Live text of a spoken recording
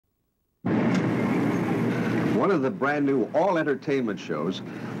One of the brand new all-entertainment shows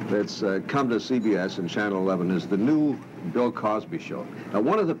that's come to CBS and Channel 11 is the new Bill Cosby Show. Now,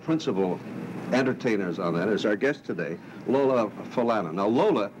 one of the principal entertainers on that is our guest today, Lola Falana. Now,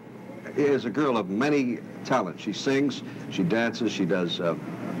 Lola is a girl of many talents. She sings, she dances, she does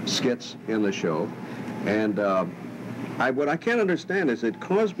skits in the show. And what I can't understand is that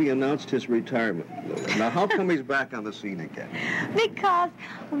Cosby announced his retirement, Lola. Now, how come he's back on the scene again? Because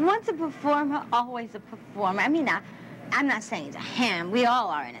once a performer, always a performer. I mean, I'm not saying it's a ham. We all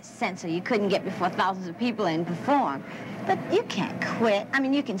are in a sense, so you couldn't get before thousands of people and perform. But you can't quit. I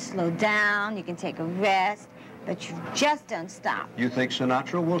mean, you can slow down, you can take a rest, but you just don't stop. You think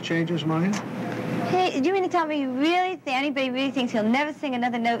Sinatra will change his mind? Hey, do you mean to tell me anybody really thinks he'll never sing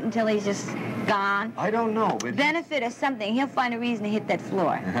another note until he's just gone? I don't know, but... Benefit or something, he'll find a reason to hit that floor.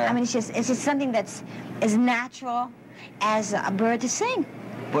 I mean, it's just something that's as natural as a bird to sing.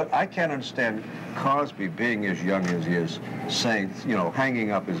 But I can't understand Cosby, being as young as he is, saying, you know,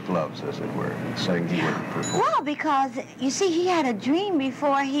 hanging up his gloves, as it were, saying he wouldn't perform. Well, because, you see, he had a dream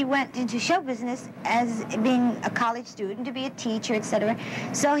before he went into show business as being a college student, to be a teacher, etc.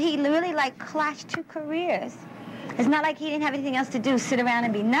 So he really, like, clashed two careers. It's not like he didn't have anything else to do, sit around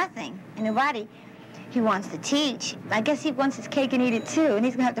and be nothing. And nobody, he wants to teach. I guess he wants his cake and eat it, too, and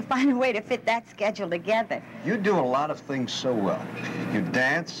he's going to have to find a way to fit that schedule together. You do a lot of things so well. You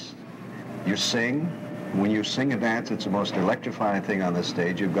dance, you sing. When you sing and dance, it's the most electrifying thing on the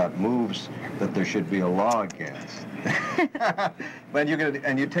stage. You've got moves that there should be a law against. But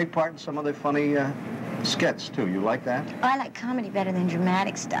you take part in some other funny skits, too. You like that? Oh, I like comedy better than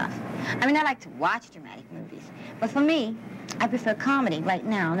dramatic stuff. I mean, I like to watch dramatic movies. But for me, I prefer comedy right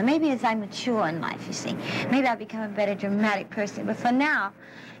now. Now, maybe as I mature in life, you see, maybe I'll become a better dramatic person. But for now,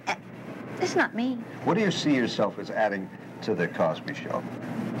 it's not me. What do you see yourself as adding to the Cosby Show?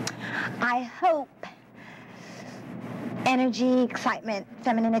 I hope energy, excitement,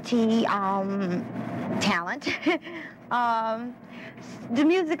 femininity, talent. The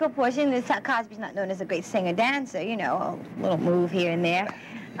musical portion, Cosby's not known as a great singer-dancer, you know, a little move here and there,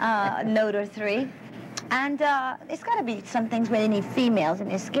 a note or three. And it's got to be some things where they need females in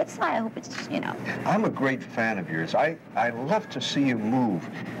their skits. I hope it's, you know. I'm a great fan of yours. I love to see you move.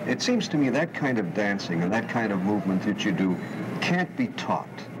 It seems to me that kind of dancing and that kind of movement that you do can't be taught.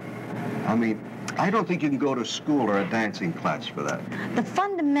 I mean, I don't think you can go to school or a dancing class for that. The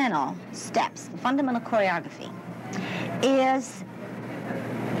fundamental steps, the fundamental choreography is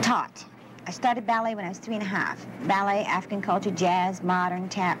taught. I started ballet when I was 3½. Ballet, African culture, jazz, modern,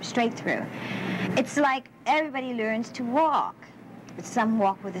 tap, straight through. It's like everybody learns to walk. But some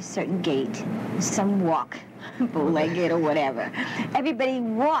walk with a certain gait. Some walk bow-legged or whatever. Everybody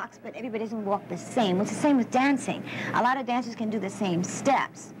walks, but everybody doesn't walk the same. It's the same with dancing. A lot of dancers can do the same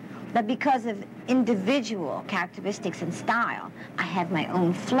steps. But because of individual characteristics and style, I have my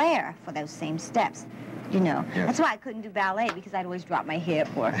own flair for those same steps. You know, yes. That's why I couldn't do ballet, because I'd always drop my hip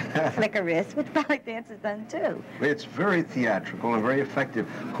or flick a wrist, which ballet dancers done too. It's very theatrical and very effective.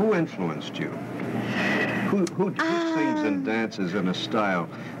 Who influenced you? Who sings and dances in a style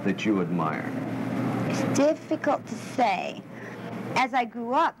that you admire? It's difficult to say. As I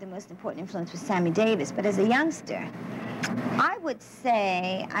grew up, the most important influence was Sammy Davis, but as a youngster, I would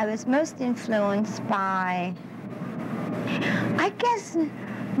say I was most influenced by, I guess,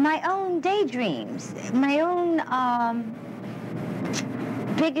 my own daydreams, my own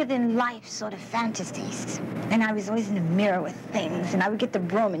bigger-than-life sort of fantasies. And I was always in the mirror with things, and I would get the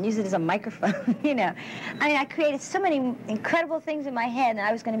broom and use it as a microphone, you know. I mean, I created so many incredible things in my head, and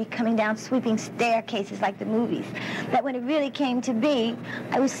I was going to be coming down sweeping staircases like the movies, that when it really came to be,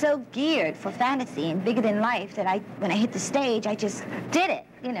 I was so geared for fantasy and bigger-than-life that when I hit the stage, I just did it,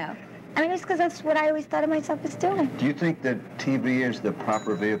 you know. I mean, it's because that's what I always thought of myself as doing. Do you think that TV is the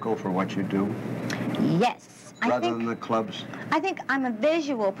proper vehicle for what you do? Yes. Rather than the clubs? I think I'm a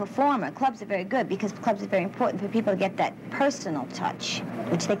visual performer. Clubs are very good because clubs are very important for people to get that personal touch,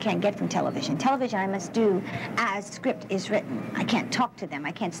 which they can't get from television. Television I must do as script is written. I can't talk to them.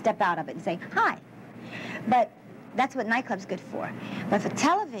 I can't step out of it and say, hi. But that's what nightclub's good for. But for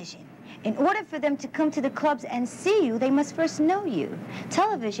television, in order for them to come to the clubs and see you, they must first know you.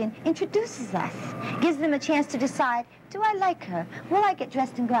 Television introduces us, gives them a chance to decide, do I like her? Will I get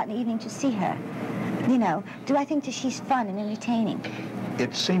dressed and go out in the evening to see her? You know, do I think that she's fun and entertaining?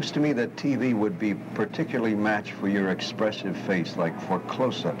 It seems to me that TV would be particularly matched for your expressive face, like for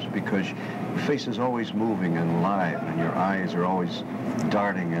close-ups, because your face is always moving and live, and your eyes are always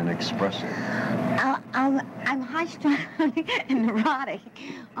darting and expressive. I'm high-strung and neurotic.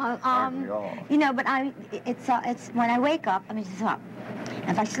 You know, but it's when I wake up, I'm just up.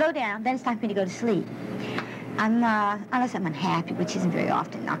 And if I slow down, then it's time for me to go to sleep. Unless I'm unhappy, which isn't very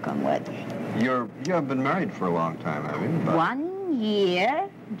often, knock on wood. You have been married for a long time, have you? About 1 year,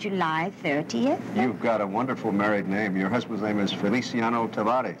 July 30th. You've got a wonderful married name. Your husband's name is Feliciano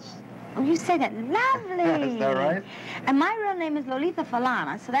Tavares. Oh, you say that lovely. Is that right? And my real name is Lola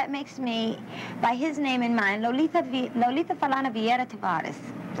Falana, so that makes me, by his name in mind, Lola Falana Vieira Tavares.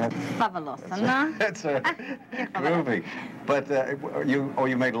 That's fabuloous, no? That's groovy. But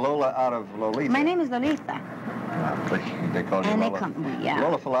you made Lola out of Lolita. My name is Lolita. They call you and Lola. Yeah.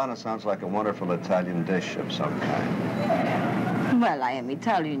 Lola Falana sounds like a wonderful Italian dish of some kind. Well, I am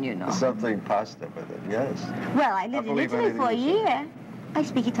Italian, you know. Something pasta with it, yes. Well, I lived in Italy for a year. I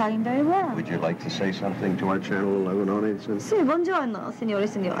speak Italian very well. Would you like to say something to our Channel 11 audience? Sì, buongiorno, signore e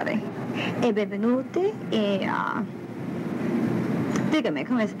signore. E benvenuti e... Dígame,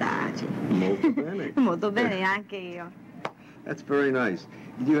 come sta? Molto bene. Molto bene, anche io. That's very nice.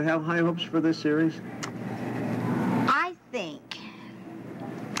 Do you have high hopes for this series? I think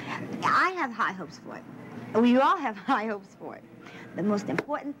I have high hopes for it. We all have high hopes for it. The most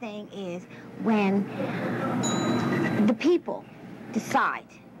important thing is when the people decide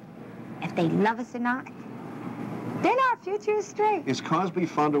if they love us or not, then our future is straight. Is Cosby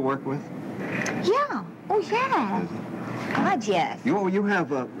fun to work with? Yeah. Oh, yeah. God, yes. You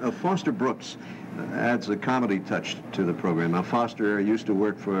have Foster Brooks adds a comedy touch to the program. Now, Foster used to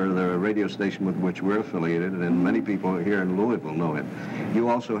work for the radio station with which we're affiliated, and many people here in Louisville know him. You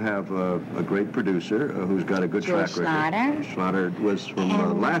also have a great producer who's got a good track record. Schlatter. Schlatter was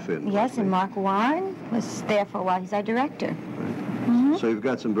from Laugh-In. Yes, and Mark Warren was there for a while. He's our director. Right. So you've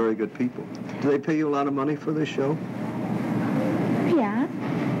got some very good people. Do they pay you a lot of money for this show? Yeah.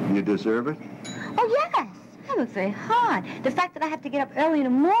 You deserve it? Oh, yes. I work very hard. The fact that I have to get up early in the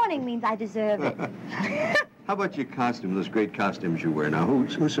morning means I deserve it. How about your costume, those great costumes you wear now?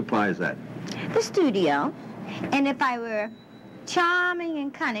 Who supplies that? The studio. And if I were charming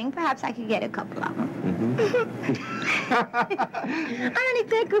and cunning, perhaps I could get a couple of them. I only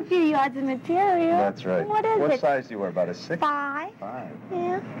take a few yards of material. That's right. What is it? What size do you wear? About a 6? 5. 5.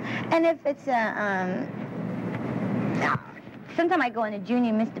 Yeah. And if it's sometimes I go in the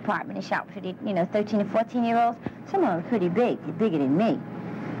junior miss department and shop for the, 13 and 14-year-olds. Some of them are pretty big. They're bigger than me.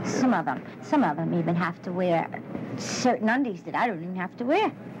 Some of them even have to wear certain undies that I don't even have to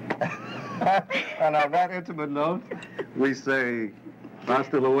wear. And on that intimate note, we say,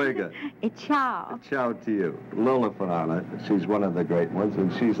 hasta luego. Ciao. Ciao to you. Lola Falana, she's one of the great ones, and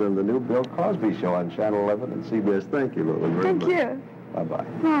she's on the new Bill Cosby show on Channel 11 and CBS. Thank you, Lola, very much. Thank you. Bye-bye.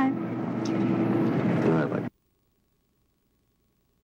 Bye.